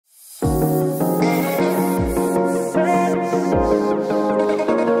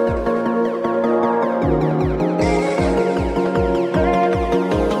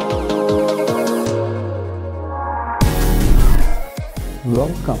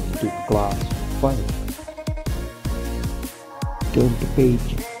to class 5. Turn to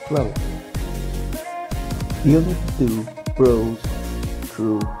page 12. Unit 2 Grows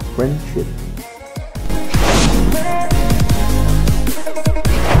Through Friendship.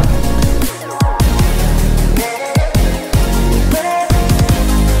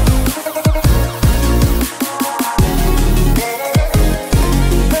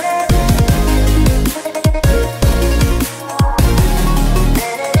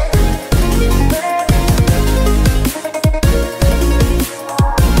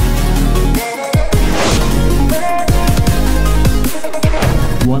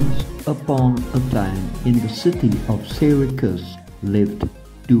 Once upon a time in the city of Syracuse lived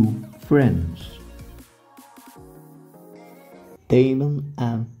two friends, Damon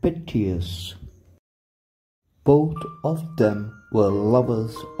and Pythias. Both of them were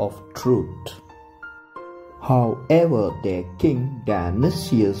lovers of truth. However, their king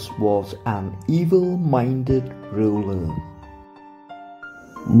Dionysius was an evil-minded ruler.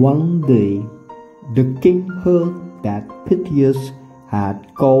 One day, the king heard that Pythias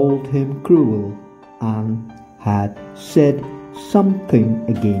had called him cruel and had said something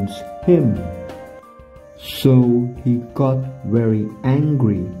against him. So he got very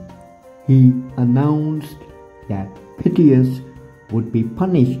angry. He announced that Pythias would be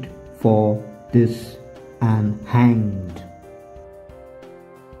punished for this and hanged.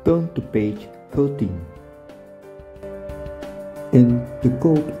 Turn to page 13. In the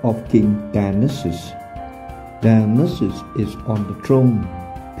court of King Dionysius, Dionysius is on the throne.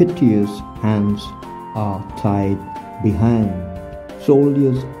 Pythias' hands are tied behind.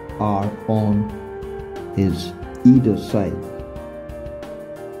 Soldiers are on his either side.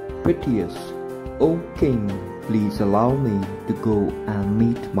 Pythias, O king, please allow me to go and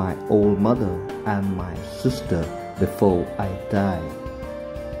meet my old mother and my sister before I die.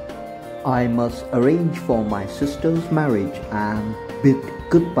 I must arrange for my sister's marriage and bid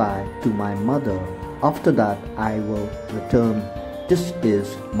goodbye to my mother. After that, I will return. This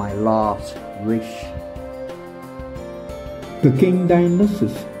is my last wish. The king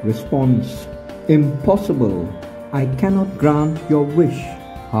Dionysius responds, "Impossible! I cannot grant your wish.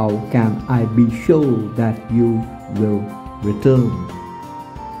 How can I be sure that you will return?"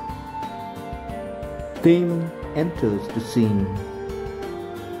 Damon enters the scene.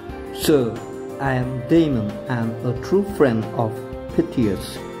 Sir, I am Damon and a true friend of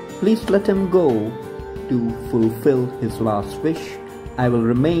Pythias. Please let him go to fulfill his last wish. I will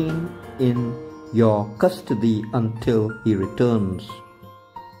remain in your custody until he returns.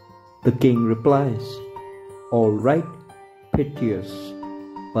 The king replies, "All right, Pythias,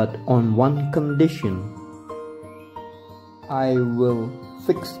 but on one condition. I will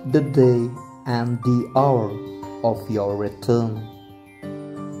fix the day and the hour of your return.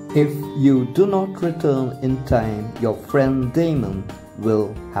 If you do not return in time, your friend Damon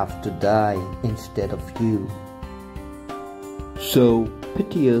will have to die instead of you." So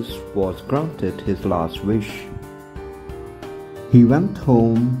Pythias was granted his last wish. He went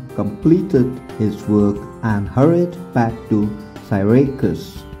home, completed his work, and hurried back to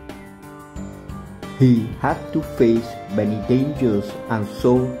Syracuse. He had to face many dangers, and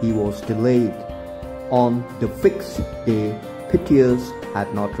so he was delayed. On the fixed day, Pythias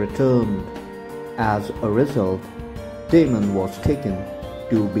had not returned. As a result, Damon was taken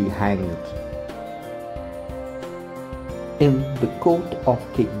to be hanged. In the court of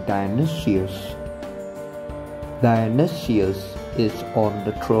King Dionysius, Dionysius is on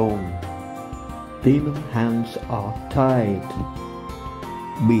the throne. Damon's hands are tied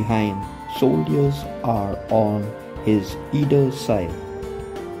behind. Soldiers are on his either side.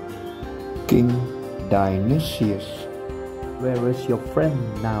 King Dionysius, where is your friend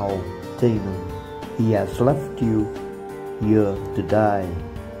now, Damon? He has left you here to die.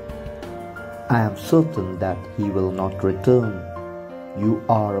 I am certain that he will not return. You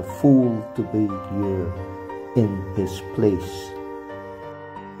are a fool to be here in his place.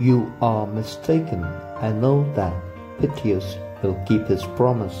 You are mistaken. I know that Pythias will keep his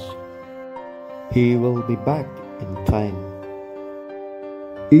promise. He will be back in time.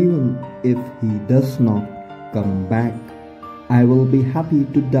 Even if he does not come back, I will be happy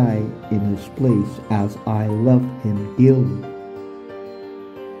to die in his place as I love him dearly.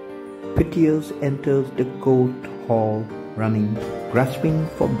 Pythias enters the court hall running, grasping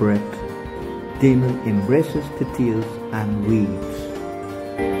for breath. Damon embraces Pythias and weeps.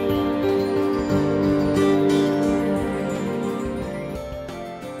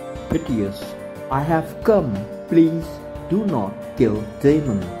 Pythias, I have come. Please do not kill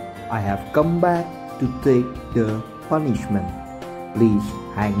Damon. I have come back to take the punishment. please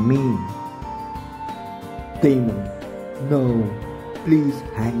hang me. Demon, no, please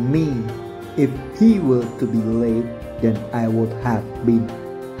hang me. If he were to be late, then I would have been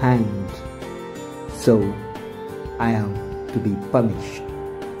hanged. So I am to be punished.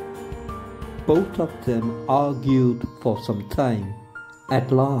 Both of them argued for some time.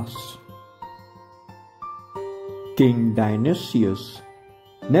 At last, King Dionysius,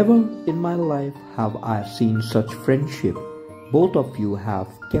 never in my life have I seen such friendship. Both of you have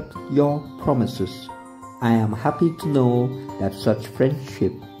kept your promises. I am happy to know that such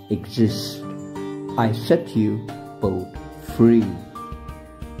friendship exists. I set you both free.